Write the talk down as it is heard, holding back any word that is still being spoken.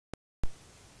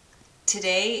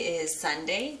Today is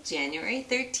Sunday, January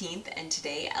 13th, and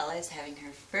today Ella is having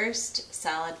her first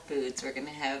solid foods. We're going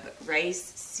to have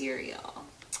rice cereal.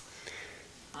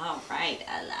 All right,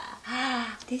 Ella.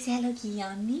 Does that look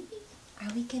yummy?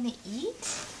 Are we going to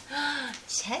eat?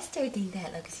 Chester thinks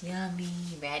that looks yummy.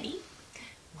 Ready?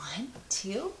 1,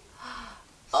 2.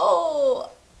 Oh!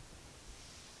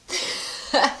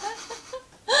 Yeah.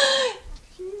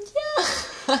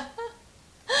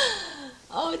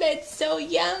 Oh, that's so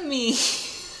yummy.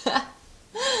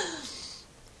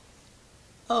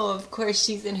 Oh, of course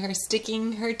she's in her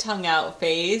sticking her tongue out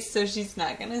phase, so she's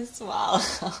not going to swallow.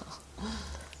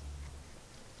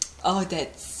 Oh,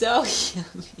 that's so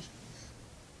yummy.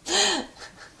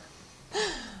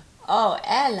 Oh,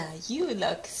 Ella, you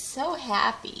look so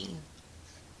happy.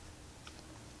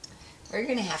 We're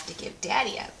going to have to give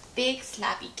Daddy a big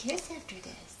sloppy kiss after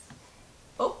this.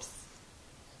 Oops.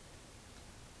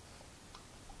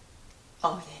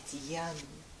 Oh, that's yummy.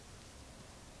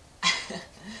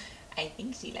 I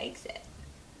think she likes it.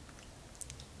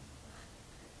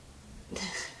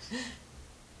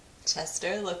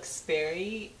 Chester looks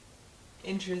very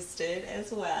interested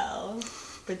as well,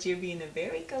 but you're being a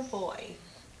very good boy.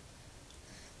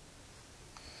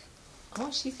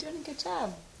 Oh, she's doing a good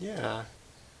job. Yeah.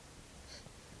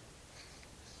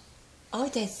 Oh,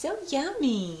 that's so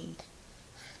yummy.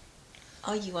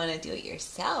 Oh, you want to do it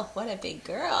yourself? What a big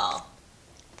girl.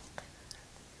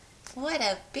 What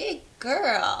a big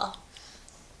girl.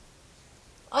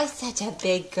 Oh, such a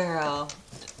big girl.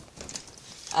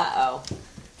 Uh-oh.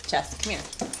 Chess, come here.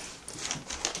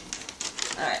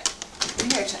 All right.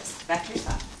 Come here, Chess. Back to your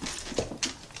spot.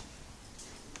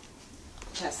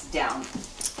 Chess, down.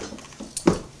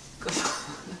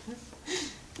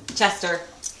 Chester.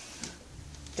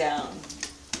 Down.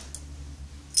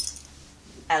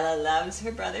 Ella loves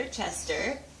her brother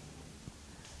Chester.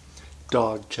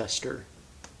 Dog Chester.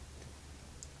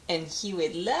 And he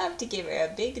would love to give her a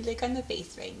big lick on the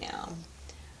face right now.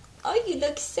 Oh, you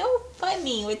look so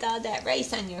funny with all that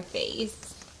rice on your face.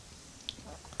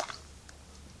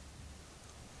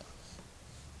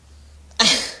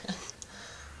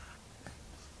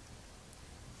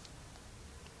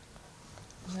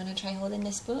 You want to try holding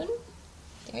the spoon?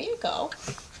 There you go.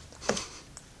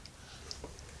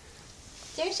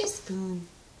 There's your spoon.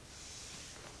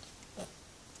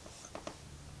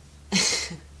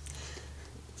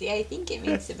 See, I think it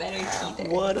makes a better teeter.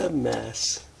 What a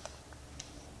mess.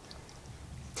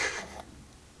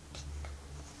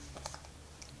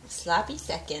 Sloppy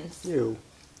seconds. Ew.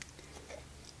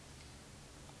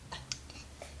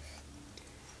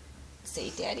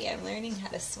 Say, Daddy, I'm learning how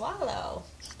to swallow.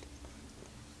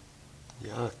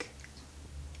 Yuck.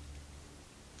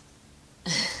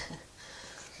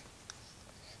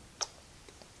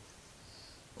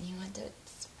 You want the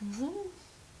spoon?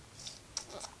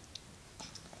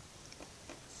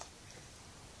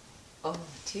 Oh,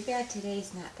 too bad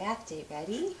today's not bath day.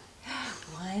 Ready?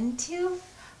 1, 2,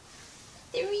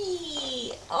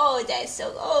 3. Oh, that's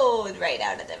so old. Right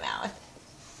out of the mouth.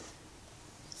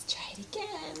 Let's try it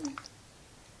again.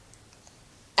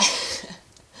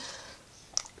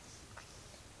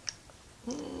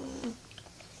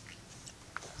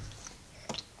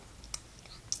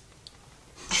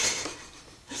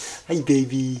 Hi,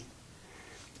 baby.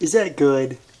 Is that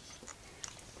good?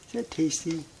 Is that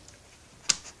tasty?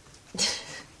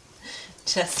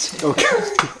 Chester. Okay.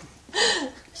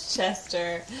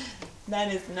 Chester,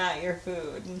 that is not your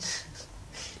food.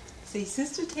 See,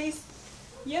 sister tastes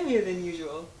yummier than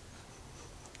usual.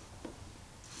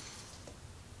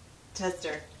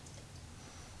 Chester.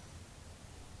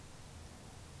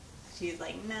 She's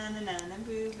like, na na na na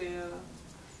boo boo.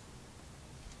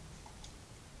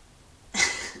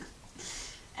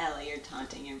 Ella, you're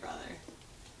taunting your brother.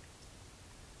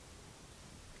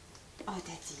 Oh,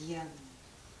 that's yummy.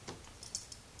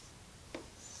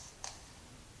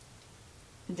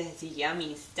 That's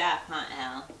yummy stuff, huh,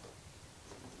 Elle?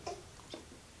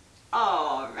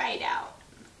 Oh, right out.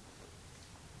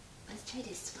 Let's try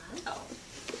to swallow.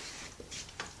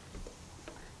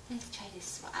 Let's try to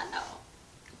swallow.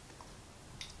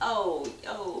 Oh,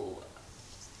 oh.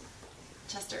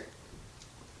 Chester.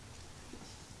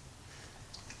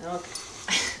 Okay.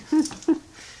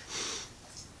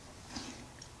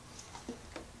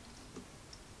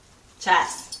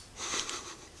 Chess.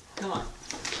 Come on.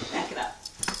 Back it up.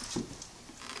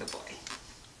 Good boy.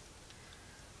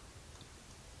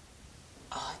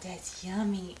 Oh, that's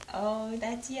yummy. Oh,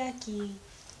 that's yucky.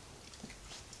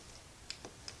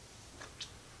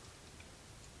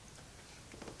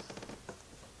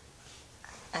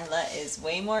 Ella is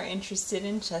way more interested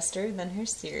in Chester than her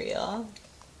cereal.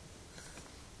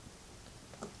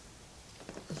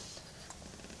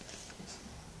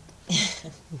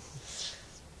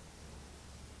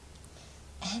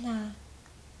 Ella.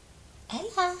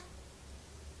 Ella.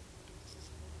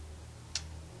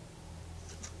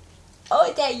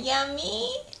 Oh, that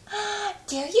yummy.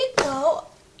 There you go.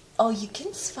 Oh, you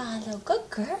can swallow. Good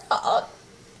girl. Oh,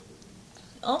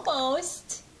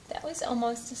 almost. That was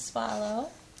almost a swallow.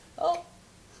 Oh.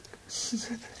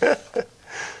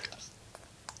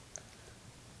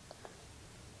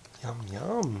 Yum,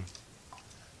 yum.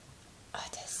 Oh,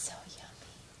 that's so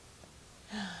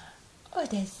yummy. Oh,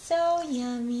 that's so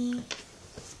yummy.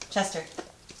 Chester.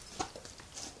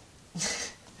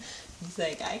 He's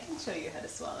like, I can show you how to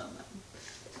swallow them.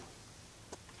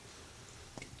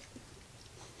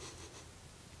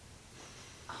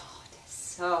 Oh, that's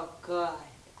so good.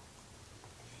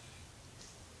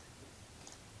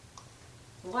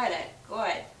 What a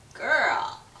good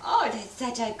girl. Oh, that's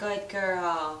such a good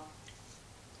girl.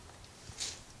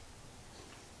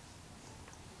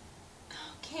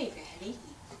 Okay, ready?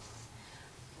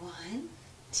 1,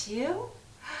 2,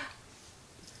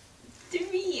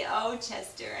 3. Oh,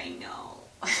 Chester, I know.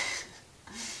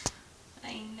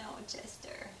 I know,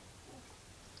 Chester.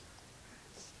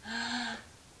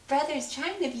 Brother's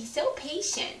trying to be so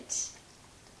patient.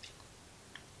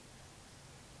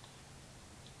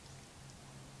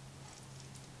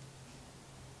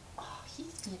 Oh,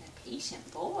 he's been a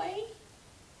patient boy.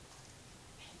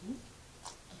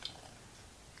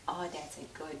 Oh, that's a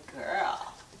good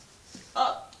girl.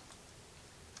 Oh,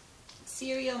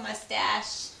 cereal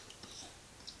mustache.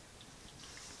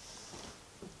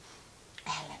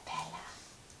 Ella Bella.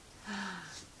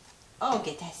 Oh,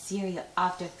 get that cereal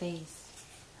off their face.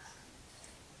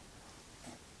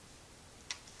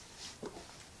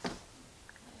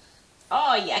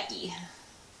 Oh, yucky.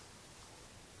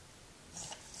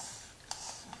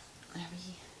 Are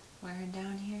we wearing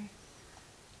down here?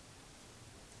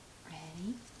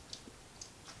 Ready?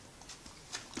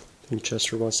 I think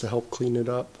Chester wants to help clean it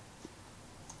up.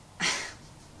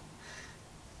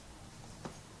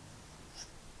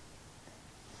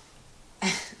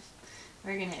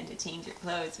 We're gonna have to change your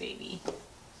clothes, baby.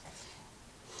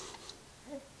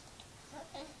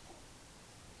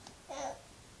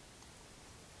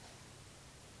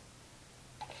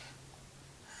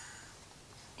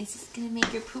 Is this gonna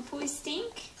make your poo-poo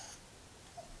stink?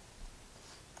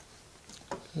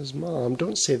 His mom,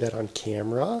 don't say that on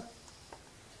camera.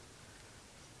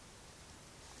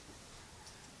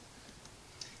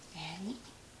 Ready?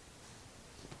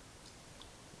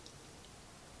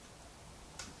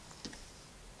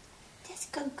 That's a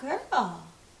good girl.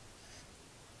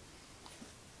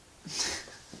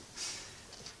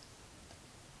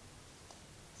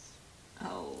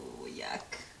 Oh, yuck.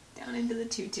 Down into the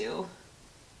tutu.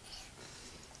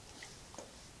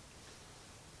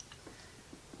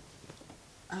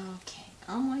 Okay,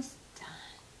 almost